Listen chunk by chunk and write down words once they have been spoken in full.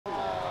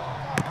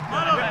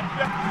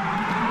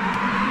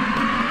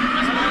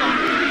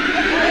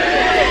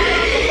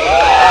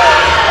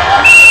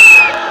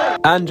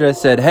Andres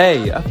said,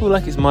 hey, I feel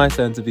like it's my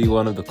turn to be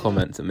one of the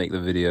comments and make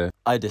the video.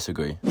 I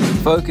disagree.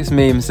 Focus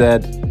Meme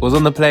said, was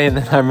on the plane and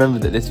then I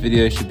remembered that this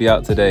video should be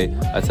out today.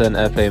 I turned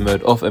airplane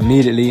mode off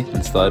immediately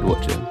and started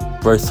watching.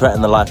 Bro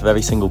threatened the life of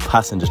every single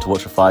passenger to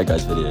watch a Fire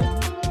Guys video.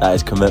 That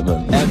is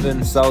commitment. Evan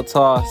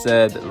Saltar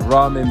said,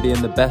 Ramen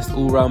being the best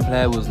all-round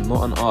player was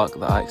not an arc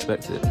that I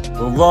expected.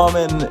 Well,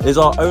 Ramen is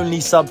our only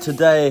sub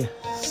today,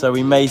 so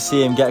we may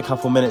see him get a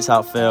couple minutes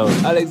outfield.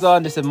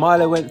 Alexander said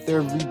Milo went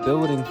through a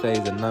rebuilding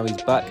phase and now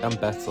he's back and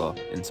better.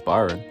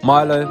 Inspiring.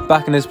 Milo,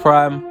 back in his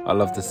prime, I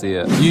love to see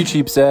it.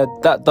 YouTube said,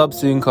 that dub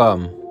soon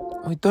come.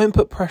 Oh, don't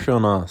put pressure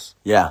on us.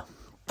 Yeah,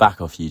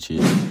 back off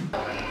YouTube. I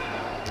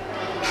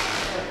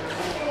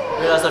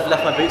realised I've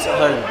left my boots at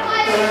home.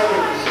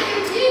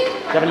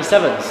 Do you have any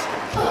sevens?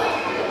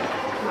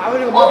 I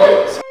already got my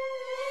boots.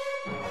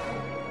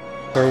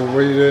 So what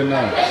are you doing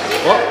now?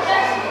 What?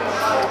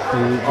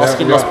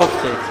 Asking lost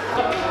property.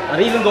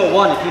 I've even got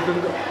one. If you've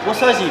even got... What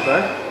size are you, bro?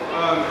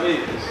 8. You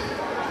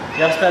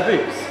have spare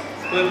boots?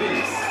 Spare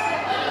boots? I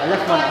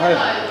left mine at home.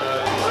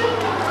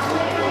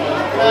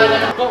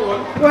 Got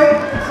one. Wait,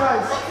 what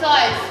size? What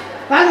size?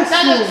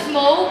 That looks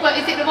small, but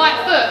is it the right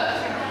foot?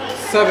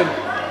 7.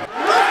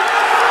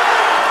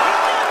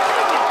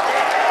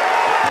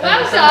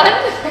 Well done.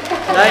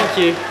 Thank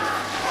you.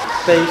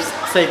 They've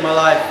saved my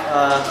life.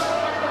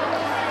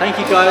 Thank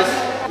you, guys.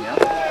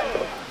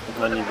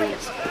 My new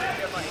boots.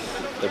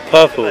 The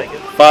purple,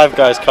 Five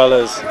Guys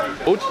colours.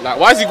 Like,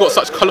 why has he got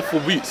such colourful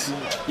boots?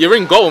 You're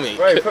in goal, mate.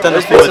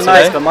 Those boots are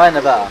nice, but mine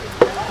are better.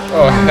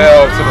 Oh,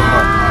 hell to the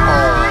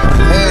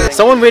man.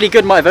 Someone really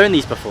good might have owned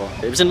these before.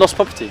 It was in lost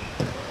property.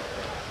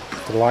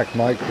 The Like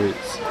Mike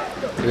boots.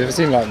 Have you ever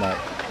seen Like Mike?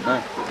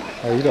 No.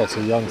 Oh, you're not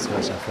too young to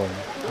watch that film.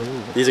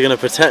 These are going to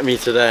protect me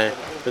today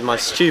with my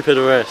stupid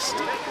wrist.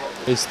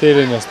 He's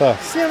stealing your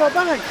stuff. Steal my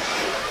bag.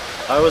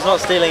 I was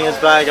not stealing his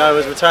bag, I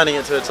was returning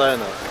it to its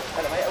owner.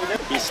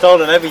 He's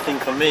stolen everything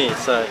from me,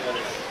 so I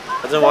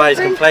don't know why he's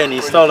complaining.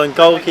 He's stolen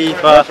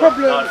Goalkeeper. No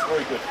problem.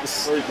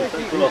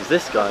 What's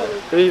this guy?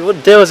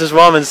 What deal is this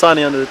ramen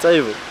signing under the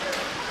table?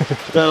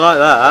 Don't like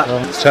that. Oh,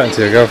 he's chatting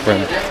to your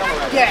girlfriend.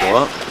 Yeah.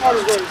 What? Oh,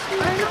 nice.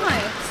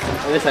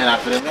 This ain't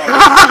happening.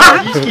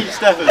 You just keep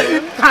stepping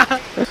in.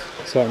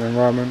 What's happening,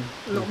 Ramen?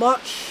 Not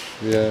much.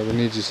 Yeah, we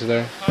need you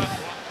today.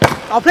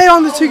 I'll play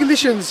on the 2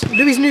 conditions.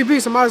 Louis' new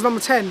boots and mine's number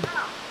 10. To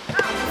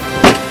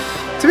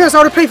be honest, I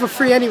would have played for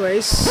free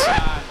anyways.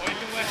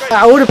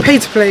 I would have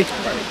paid to play.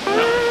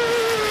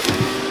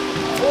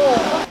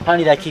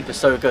 Apparently their keeper's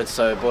so good,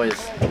 so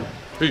boys.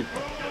 Who?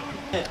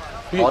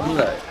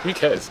 Who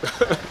cares?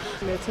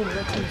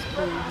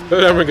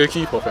 Don't bring a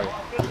keeper, fam.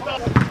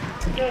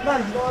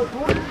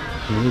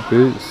 New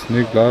boots,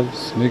 new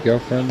gloves, new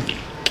girlfriend.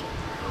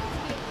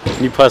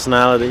 New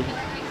personality.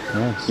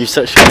 Nice. You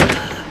such.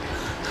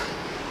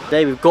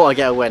 Today we've got to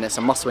get a win. It's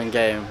a must-win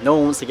game. No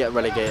one wants to get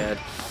relegated.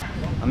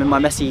 I'm in my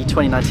Messi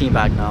 2019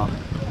 bag now.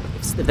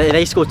 If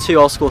they score 2,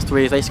 I'll score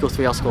 3. If they score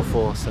 3, I'll score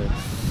 4. So.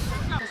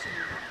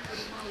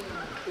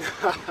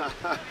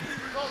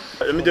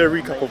 Let me do a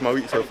recap of my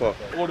week so far.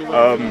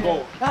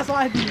 That's what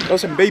I do. I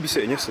was some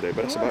babysitting yesterday,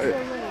 but that's about it.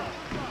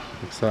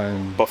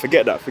 Exciting. But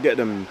forget that, forget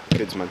them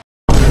kids, man.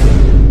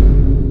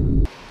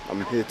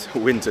 I'm here to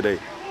win today.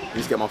 At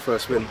least get my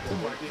first win.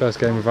 First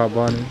game without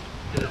Barney.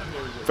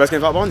 First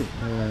game without Barney?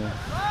 Yeah.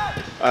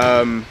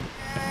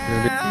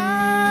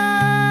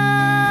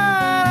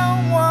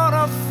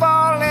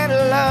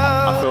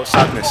 I felt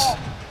sadness.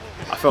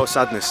 I felt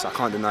sadness, I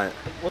can't deny it.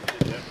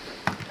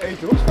 Hey,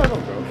 what's going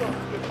on, bro?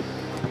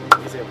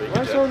 Why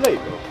are you so late,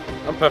 bro?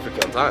 I'm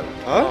perfectly on time.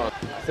 Huh? I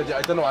said,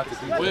 I don't know what to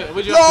do.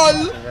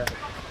 LOL!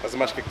 Has the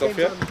match kicked off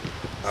yet?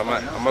 Am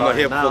I not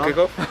here before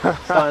kick-off?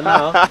 Starting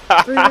now.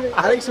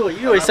 Alex, what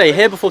you always say,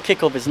 here before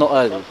kick-off is not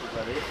early.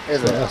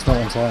 Is it? That's not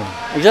on time.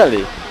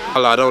 Exactly.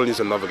 I don't lose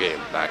another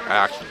game. Like, I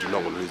actually do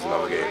not want to lose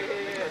another game.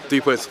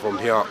 3 points from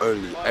here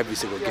only, every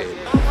single game.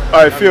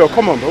 Alright, Theo,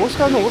 come on, bro. What's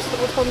going on? What's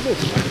kind of this?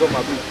 I got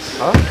my boots.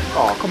 Huh?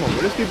 Oh, come on,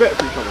 bro. Let's do better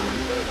for each other, man.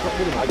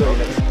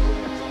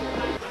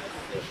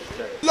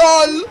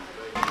 LOL!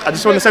 I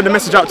just want to send a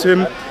message out to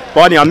him.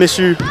 Barney, I miss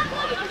you.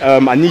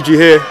 I need you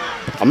here.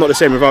 I'm not the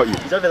same without you.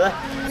 He's over there.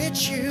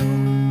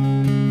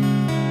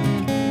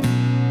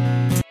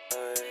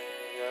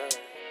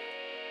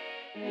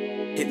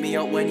 Hit me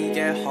up when you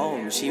get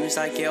home. She was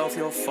like, get off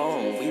your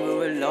phone. We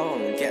were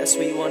alone. Get a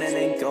sweet one and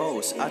then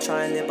ghost. I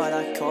try and live by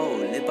that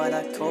code. Live by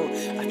that code.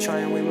 I try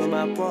and win with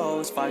my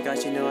bros. 5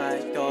 guys, you know how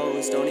it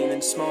goes. Don't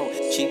even smoke.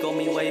 She got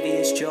me wavy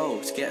as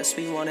jokes. Get a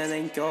sweet one and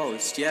then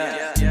ghost.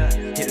 Yeah.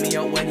 Hit me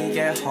up when you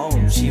get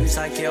home. She was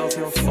like, get off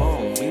your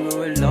phone. We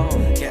were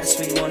alone. Get a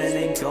sweet one and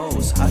then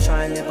ghost. I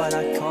try and live by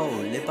that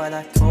code. Live by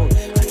that code.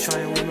 I try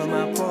and win with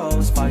my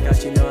bros. 5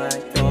 guys, you know how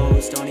it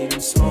goes. Don't even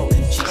smoke.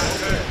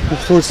 Look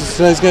forward to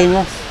today's game,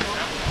 Ross.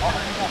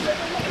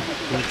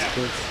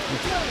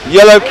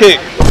 Yellow kick.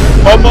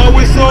 On my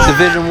whistle.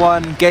 Division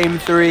 1, Game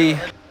 3,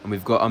 and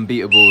we've got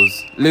unbeatables.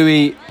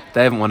 Louis,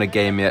 They haven't won a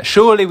game yet.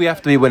 Surely we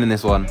have to be winning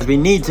this one. We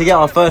need to get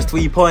our first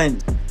 3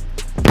 points.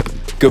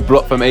 Good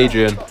block from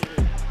Adrian.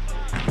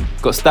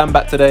 Got stand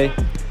back today.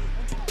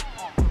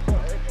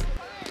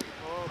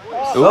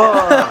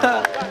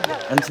 Oh.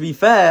 And to be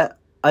fair,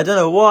 I don't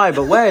know why,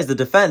 but where is the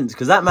defence?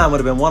 Because that man would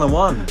have been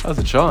 1-on-1. That was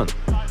a chance.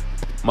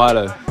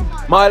 Milo.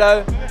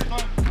 Milo!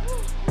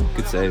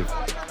 Good save.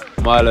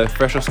 Milo,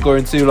 fresh off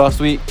scoring 2 last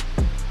week.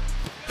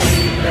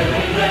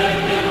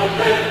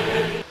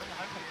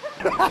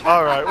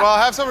 All right, well,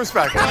 have some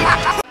respect.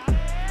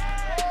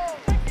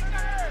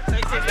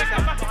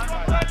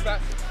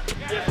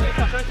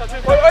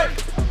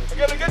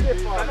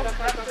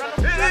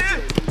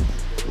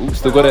 Ooh,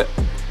 still got it.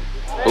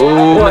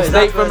 Ooh,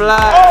 mistake from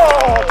Lat.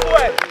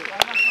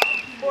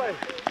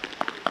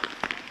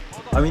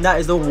 I mean, that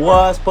is the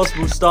worst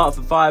possible start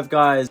for Five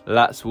Guys.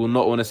 Lats will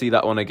not want to see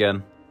that one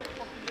again.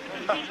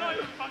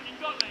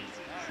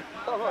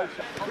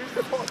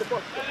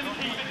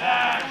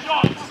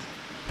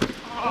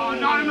 Oh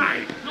no,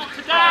 mate, not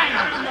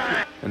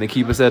today. And the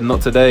keeper said,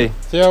 not today.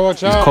 Yeah,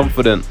 watch out. He's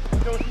confident.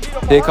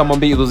 Here come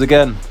Unbeatables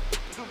again.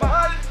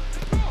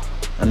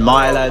 And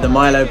Milo, the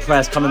Milo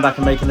press, coming back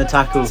and making the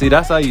tackle. See,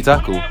 that's how you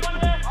tackle.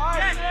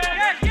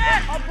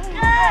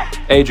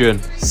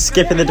 Adrian.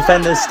 Skipping the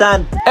defender's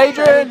stand.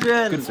 Adrian!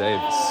 Good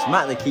save.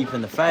 Smack the keeper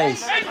in the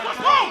face.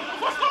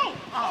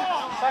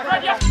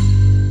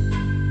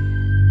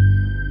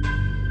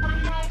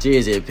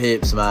 Jeez, it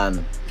pips,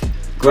 man.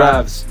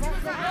 Grabs.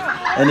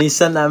 And he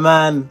sent that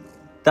man.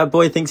 That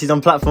boy thinks he's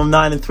on platform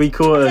 9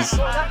 3/4.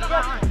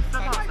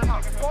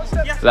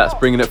 Lats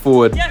bringing it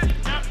forward.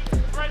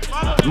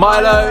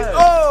 Milo.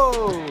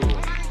 Oh!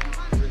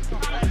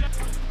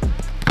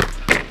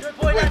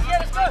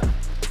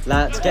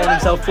 Lats getting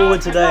himself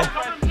forward today.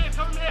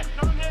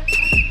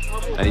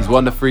 And he's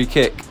won the free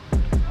kick.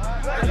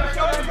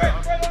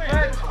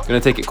 Gonna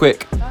take it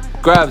quick.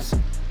 Grabs.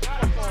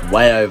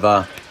 Way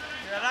over.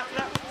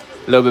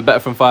 A little bit better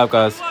from Five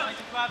Guys.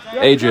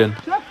 Adrian.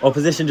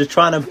 Opposition just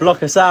trying to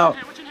block us out.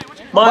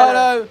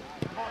 Milo.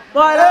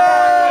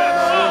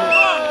 Milo!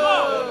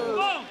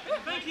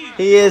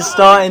 He is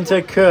starting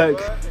to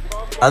cook.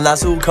 And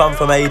that's all come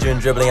from Adrian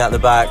dribbling out the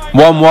back.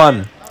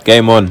 1-1.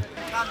 Game on.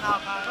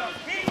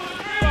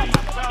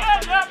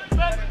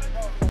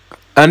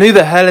 And who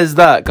the hell is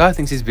that? Guy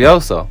thinks he's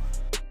Bielsa.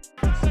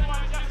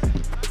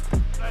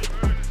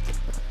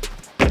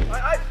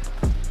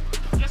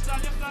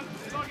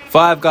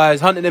 Five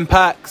Guys hunting in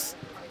packs.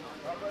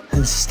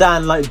 And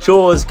Stan, like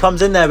Jaws,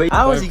 comes in there, but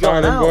how has he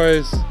got out?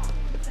 Boys.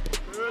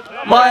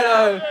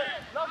 Milo!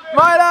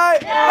 Milo!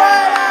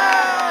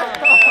 Milo!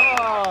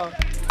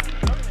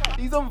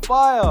 He's on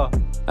fire.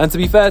 And to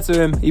be fair to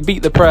him, he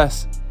beat the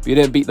press, but he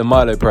didn't beat the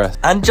Milo press.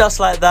 And just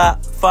like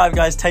that, Five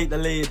Guys take the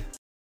lead.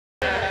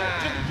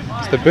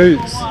 It's the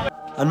boots.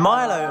 And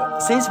Milo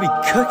seems to be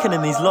cooking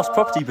in these lost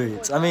property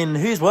boots. I mean,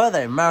 whose were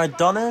they?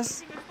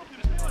 Maradona's?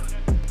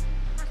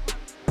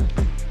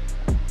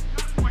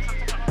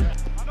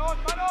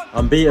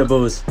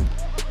 Unbeatables.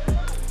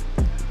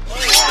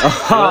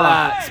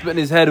 Lats putting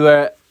his head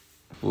where it...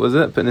 What was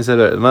it? Putting his head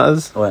where it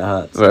matters? Where it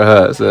hurts. Where it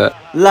hurts, yeah.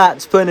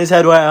 Lats putting his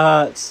head where it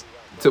hurts.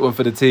 Took one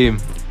for the team.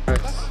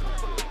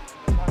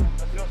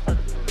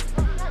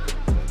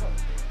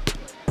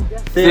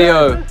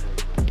 Theo.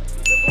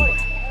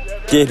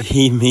 Did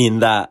he mean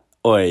that?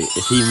 Oi,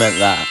 if he meant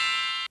that.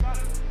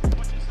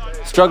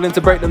 Struggling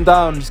to break them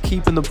down, just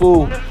keeping the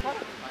ball.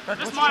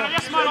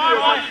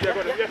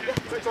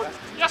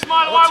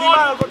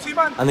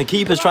 And the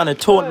keeper's trying to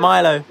taunt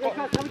Milo.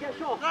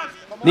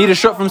 Need a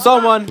shot from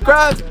someone.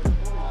 Grab!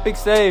 Big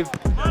save.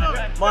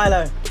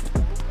 Milo.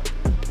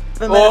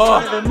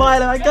 Oh.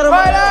 Milo, I got him.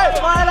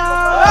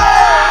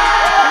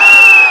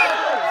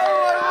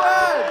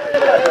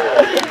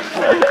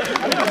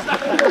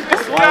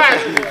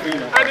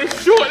 And his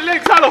short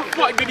legs, how the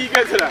fuck did he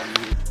get to that?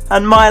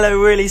 And Milo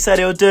really said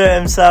he'll do it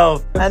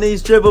himself. And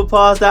he's dribbled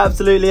past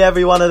absolutely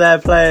every one of their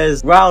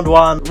players. Round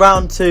 1,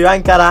 round 2,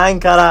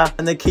 Ankara.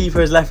 And the keeper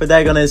is left with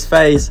egg on his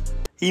face.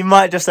 He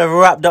might just have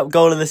wrapped up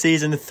goal of the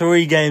season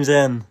 3 games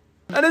in.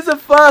 And it's a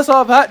first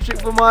half hat-trick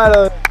for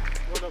Milo.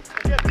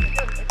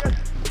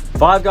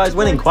 Five Guys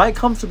winning quite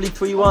comfortably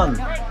 3-1.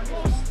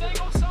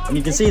 And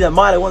you can see that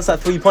Milo wants that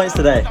 3 points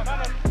today.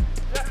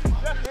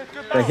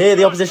 But here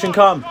the opposition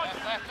come.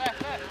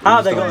 How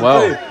have they gone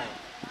through?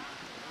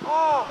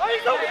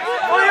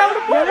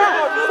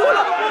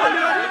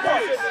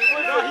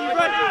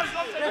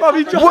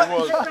 What?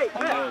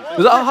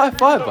 Was that a high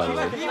five, by the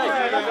way?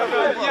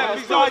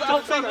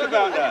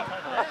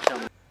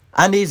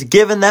 And he's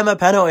given them a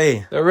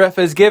penalty. The ref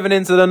has given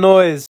into the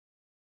noise.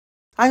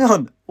 Hang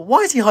on, why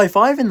is he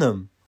high-fiving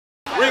them?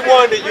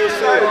 Rewind it, you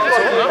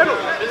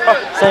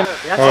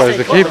Oh, is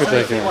the keeper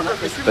taking it?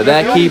 But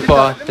their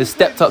keeper has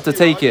stepped up to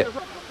take it.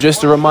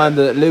 Just a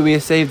reminder that Louis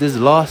has saved his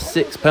last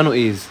 6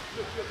 penalties.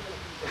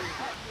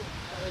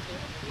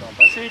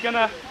 Is he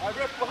gonna...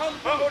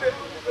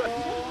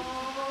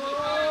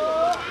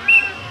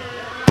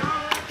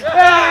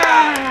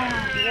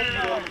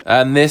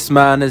 And this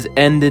man has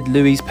ended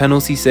Louis'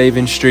 penalty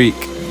saving streak.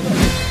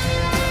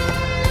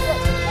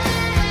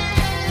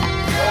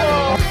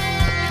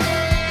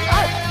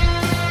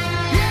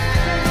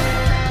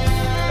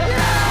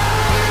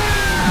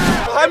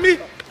 Find me.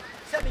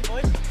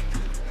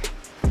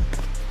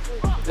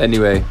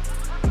 Anyway.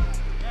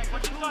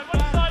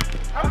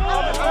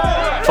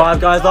 5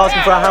 guys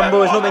asking for a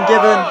handball, it's not been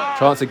given.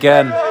 Chance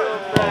again.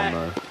 Oh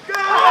no.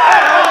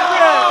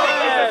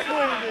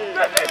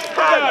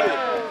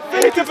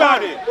 Think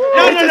about it. No.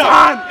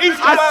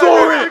 I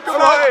saw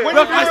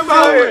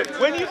it.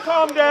 When you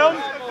calm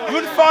down,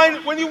 you'll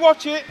find when you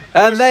watch it.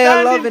 And they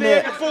are loving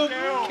it. The ball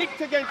kicked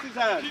against his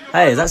hand.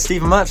 Hey, is that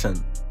Stephen Merchant?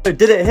 Did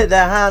it hit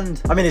their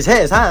hand? I mean, it's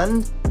hit his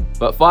hand.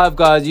 But 5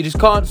 guys, you just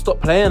can't stop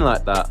playing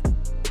like that.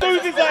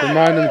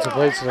 Remind them to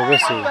play to the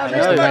whistle.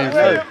 That's the main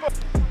thing.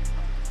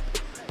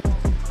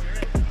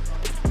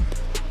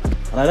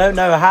 And I don't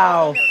know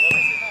how,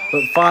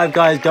 but 5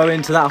 guys go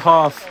into that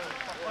half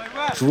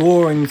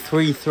drawing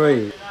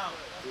 3-3.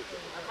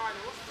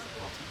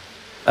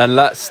 And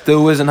Lat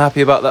still isn't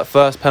happy about that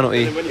first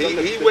penalty.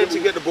 He went to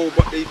get the ball,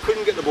 but he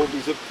couldn't get the ball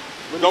because the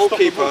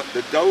goalkeeper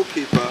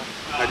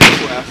had to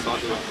put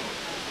outside the way.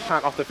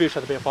 After fish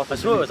had to be a pass. I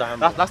saw it was a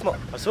handball. That's not.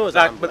 I saw it was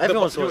a handball.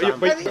 Everyone saw it was a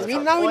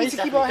handball. Now we need to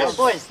keep our heads.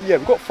 Yeah,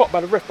 we got fucked by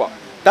the ref, but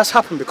that's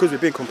happened because we're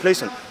being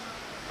complacent.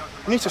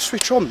 We need to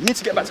switch on. We need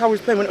to get back to how we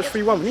was playing when it was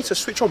 3-1. We need to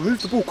switch on,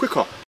 move the ball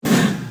quicker.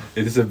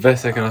 It is the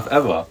best second half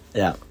ever.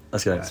 Yeah,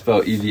 let's go.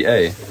 Spelled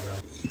EVA.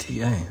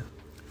 ETA.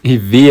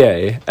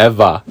 EVA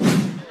ever.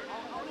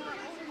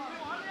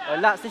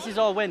 Lads, this is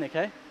our win,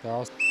 okay?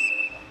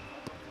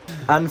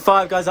 And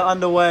 5 guys are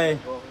underway.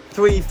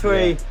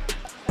 3-3.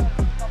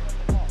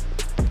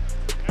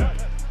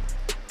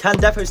 Can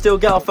Defo still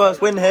get our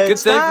first win here? Good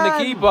save from the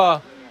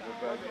keeper.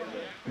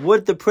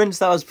 Would the prince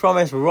that was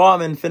promised,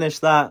 Rahman, finish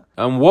that?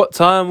 And what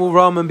time will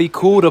Rahman be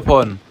called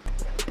upon?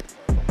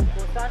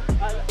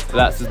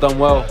 Lats has done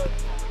well.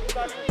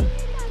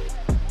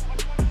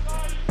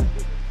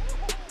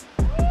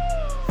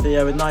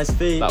 Theo with nice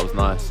feet. That was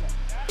nice.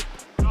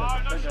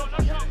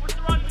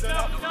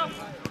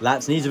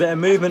 Lats needs a bit of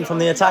movement from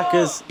the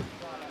attackers.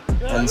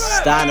 And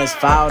Stan has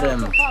fouled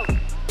him.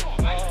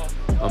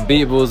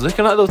 Unbeatables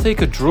looking like they'll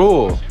take a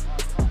draw.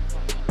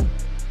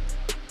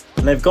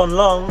 And they've gone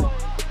long.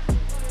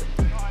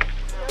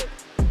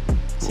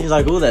 Seems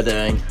like all they're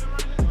doing.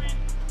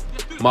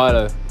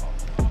 Milo.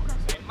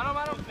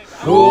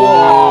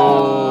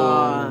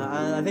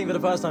 And I think for the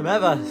first time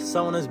ever,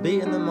 someone has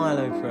beaten the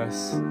Milo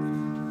press.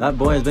 That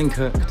boy has been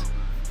cooked.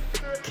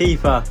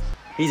 Keeper,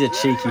 he's a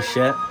cheeky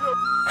shit.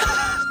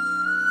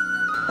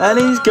 And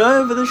he's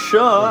going for the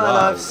shot, and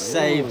I've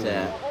saved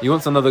it. He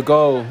wants another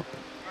goal.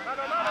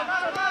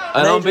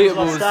 And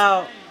Unbeatables.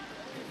 Out.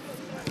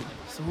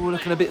 It's all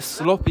looking a bit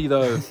sloppy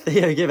though.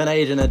 Theo giving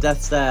Adrian a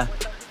death stare.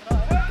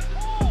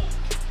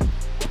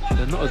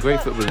 They're not a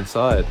great footballing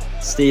side.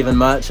 Stephen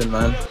Merchant,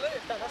 man.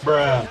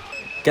 Bruh.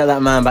 Get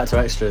that man back to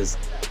extras.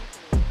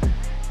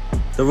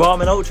 The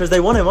Rahman Ultras, they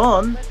want him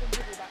on.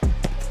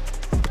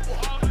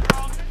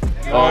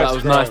 Oh, that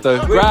was nice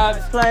though.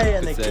 Grab. Play,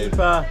 and the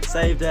keeper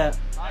saved it.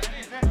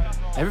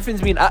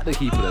 Everything's been at the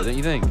keeper though, don't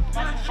you think?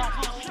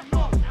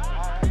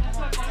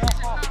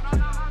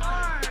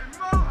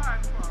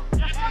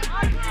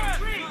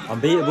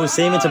 Unbeatable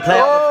seeming to play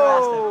out the press.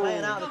 They're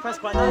playing out the press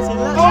quite nicely.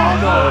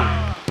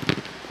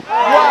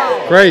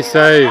 Great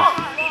save.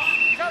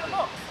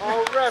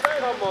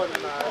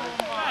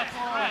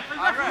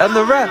 And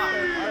the ref.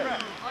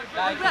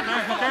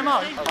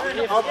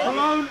 I've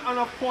blown and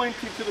I've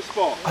pointed to the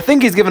spot. I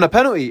think he's given a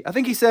penalty. I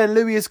think he's saying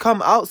Louis has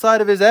come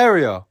outside of his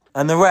area.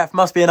 And the ref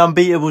must be an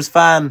Unbeatables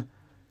fan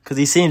because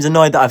he seems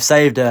annoyed that I've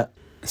saved it.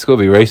 It's got to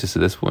be racist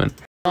at this point.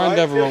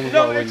 There's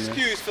no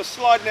excuse for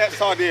sliding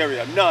outside the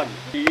area, none.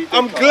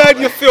 I'm glad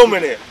you're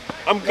filming it.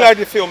 I'm glad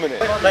you're filming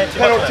it.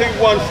 Penalty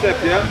 1 step,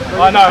 yeah?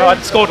 I know, I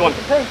scored one.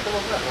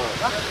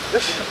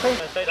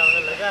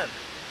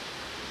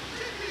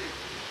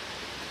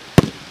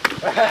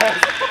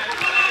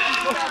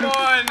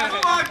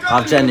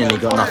 I've genuinely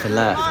got nothing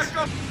left.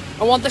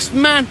 I want this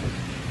man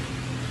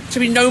to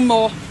be no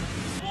more.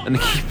 And the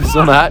keeper's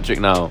on a hat-trick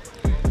now.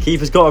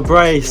 Keeper's got a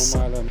brace.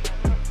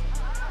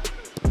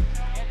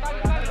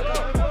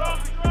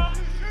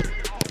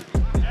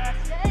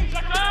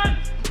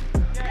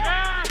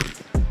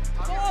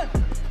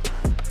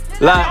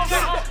 Lads.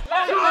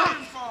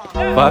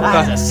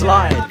 That's a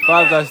slide. 5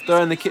 guys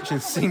throwing the kitchen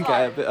sink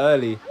at it a bit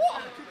early.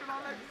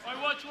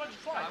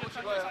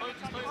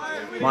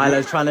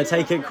 Milo's trying to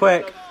take it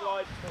quick.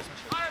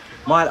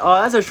 Milo,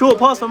 oh, that's a short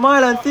pass for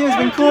Milo, and Theo's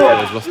been caught.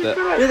 Yeah, they've lost it.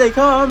 Here they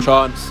come.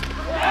 Chance.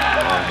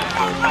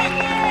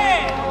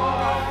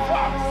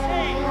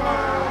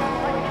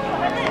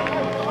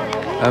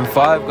 And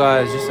 5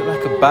 guys just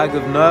look like a bag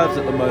of nerves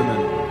at the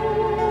moment.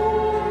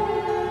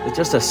 It's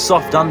just a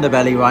soft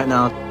underbelly right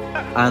now.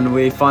 And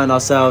we find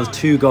ourselves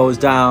 2 goals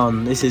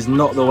down. This is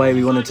not the way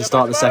we wanted to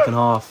start the second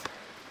half.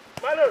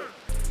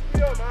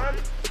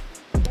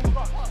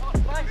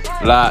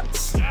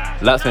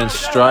 Lats man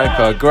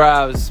striker,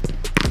 grabs,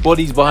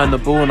 bodies behind the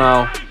ball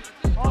now.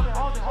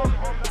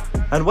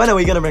 And when are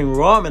we going to bring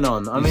Rahman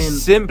on? I mean,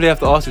 simply have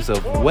to ask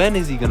yourself, when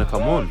is he going to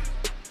come on?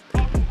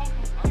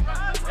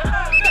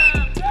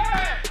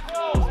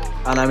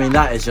 And I mean,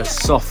 that is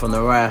just soft from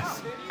the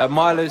ref. At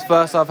Milo's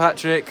first half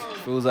hat-trick,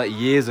 feels like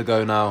years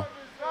ago now.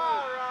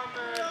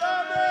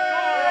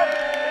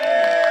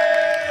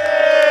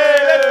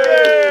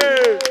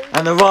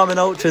 And the Ramen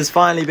Ultra's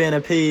finally being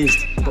appeased.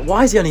 But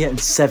why is he only getting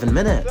 7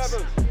 minutes?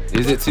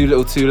 Is it too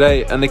little too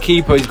late? And the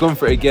keeper, he's gone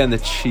for it again, the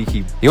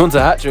cheeky. He wants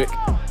a hat-trick.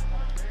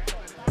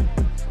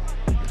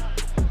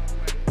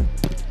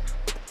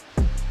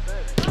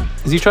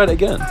 Has he tried it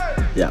again?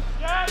 Yeah.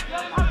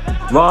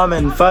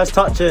 Ramen, first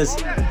touches.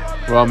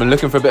 Ramen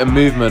looking for a bit of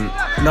movement.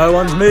 No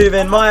one's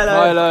moving, Milo.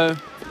 Milo.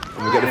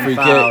 And we get the free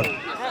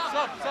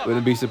kick.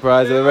 Wouldn't be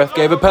surprised if the ref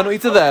gave a penalty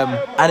to them.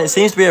 And it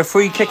seems to be a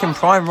free kick in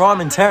prime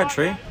Ramen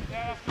territory.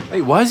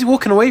 Wait, why is he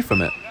walking away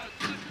from it?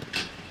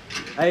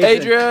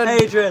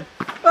 Adrian!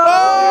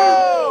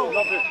 Oh!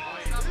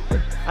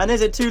 And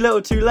is it too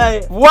little too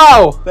late?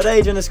 Wow! But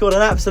Adrian has scored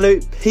an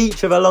absolute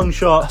peach of a long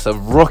shot. That's a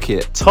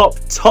rocket.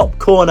 Top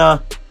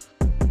corner.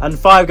 And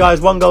Five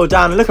Guys 1 goal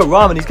down. And look at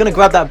Ramen, he's going to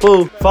grab that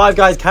ball. Five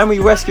Guys, can we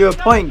rescue a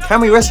point?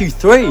 Can we rescue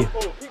 3?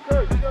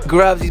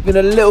 Grabs, he's been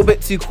a little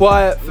bit too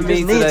quiet for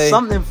me today. Need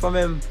something from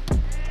him.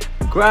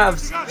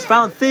 Grabs, he's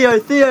found Theo.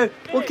 Theo,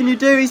 what can you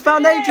do? He's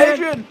found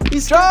Adrian.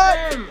 He's got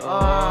him.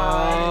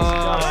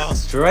 Oh,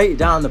 straight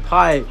down the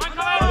pipe.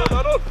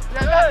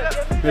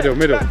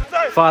 Middle.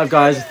 Five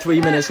Guys,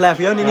 3 minutes left.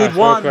 We only need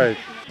 1.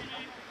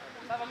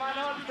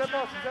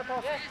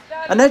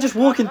 And they're just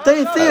walking.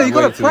 Theo, you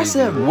got to press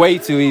him. Way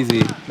too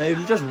easy. They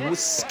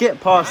just skip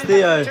past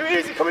Theo. Too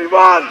easy, come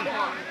on.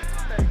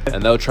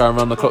 And they'll try and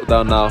run the clock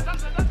down now.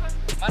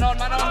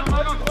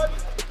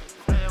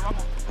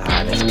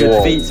 It's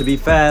good feet, to be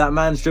fair. That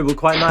man's dribbled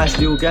quite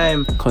nicely all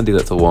game. Can't do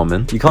that to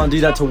Warman. You can't do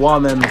that to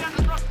Warman.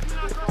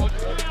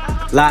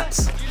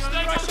 Lats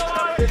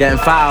getting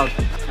fouled.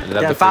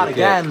 Getting fouled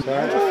again.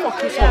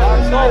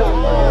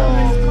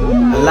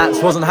 And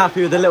Lats wasn't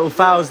happy with the little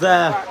fouls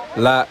there.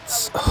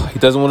 Lats, he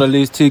doesn't want to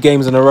lose 2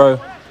 games in a row.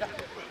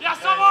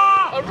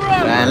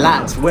 And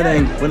Lats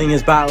winning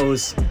his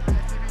battles.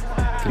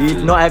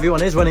 Not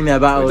everyone is winning their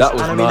battles.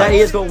 And I mean, he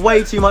has got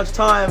way too much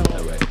time.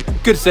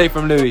 Good save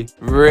from Louis.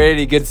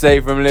 Really good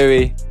save from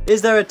Louis.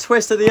 Is there a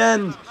twist at the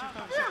end?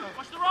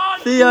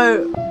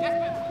 Theo.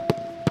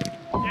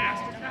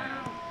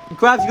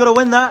 Grabs, you got to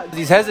win that.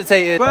 He's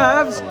hesitated.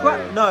 Grabs,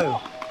 no.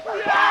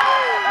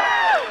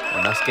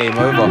 And that's game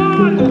over.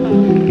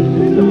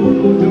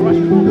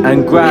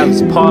 And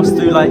Grabs passed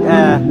through like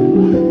air.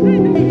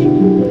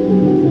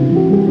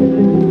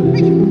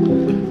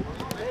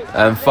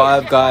 And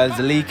Five Guys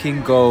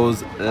leaking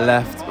goals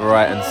left,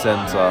 right and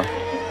centre.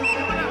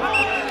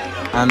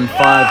 And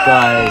Five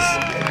Guys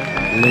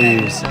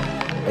lose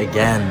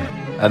again.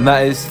 And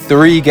that is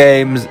 3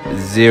 games,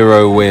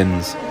 0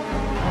 wins.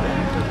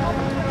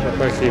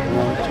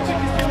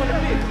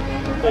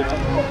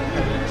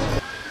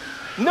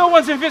 No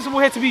one's invincible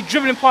here to be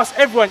dribbling past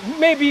everyone.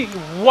 Maybe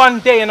one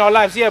day in our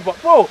lives, yeah, but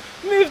bro,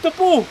 move the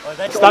ball.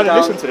 Stand and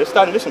listen to this,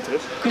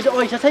 Because,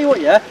 I tell you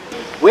what, yeah,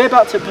 we're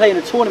about to play in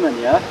a tournament,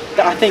 yeah,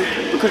 that I think,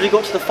 because we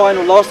got to the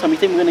final last time, we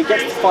think we're going to get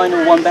to the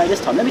final one better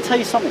this time. Let me tell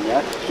you something,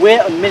 yeah,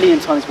 we're a million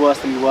times worse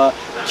than we were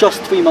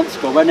just 3 months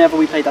ago, whenever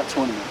we played that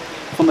tournament.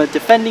 From a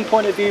defending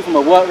point of view, from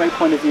a work rate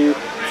point of view,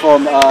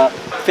 from a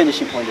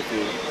finishing point of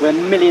view, we're a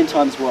million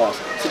times worse.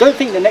 So don't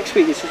think the next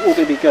week this is all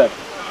going to be good.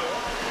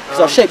 Because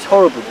our shape's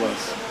horrible,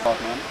 boys.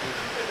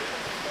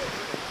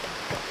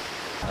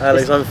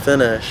 Alex, I'm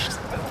finished.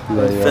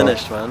 I'm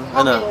finished, man.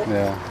 I know.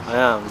 Yeah. I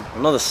am.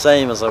 I'm not the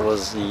same as I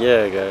was a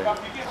year ago.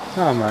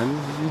 No, man.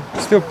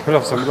 You still pull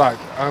off some, like,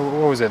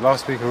 what was it,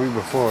 last week or week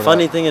before?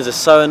 Funny thing is, it's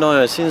so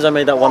annoying. As soon as I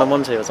made that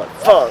one-on-one save, I was like,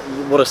 fuck,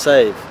 what a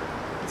save.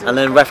 And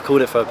then ref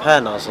called it for a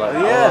pen. I was like,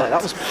 yeah,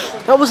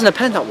 that wasn't a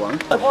pen, that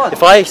one.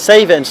 If I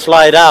save it and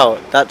slide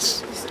out,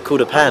 that's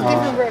called a pen.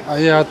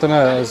 Yeah, I don't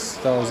know.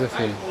 That was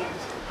iffy.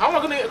 How am I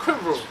going to get a crib,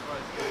 bro?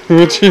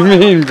 What do you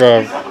mean,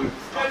 bro?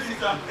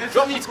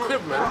 Drop me to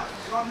crib, man.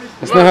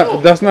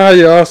 That's not how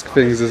you ask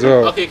things as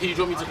well. Okay, can you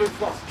drop me to crib?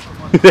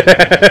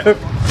 Yeah.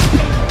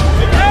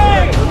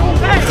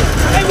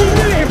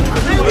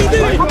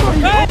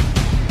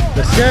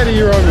 They're scared of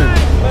you, Roman.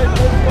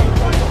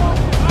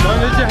 Don't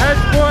lose your head,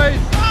 boys.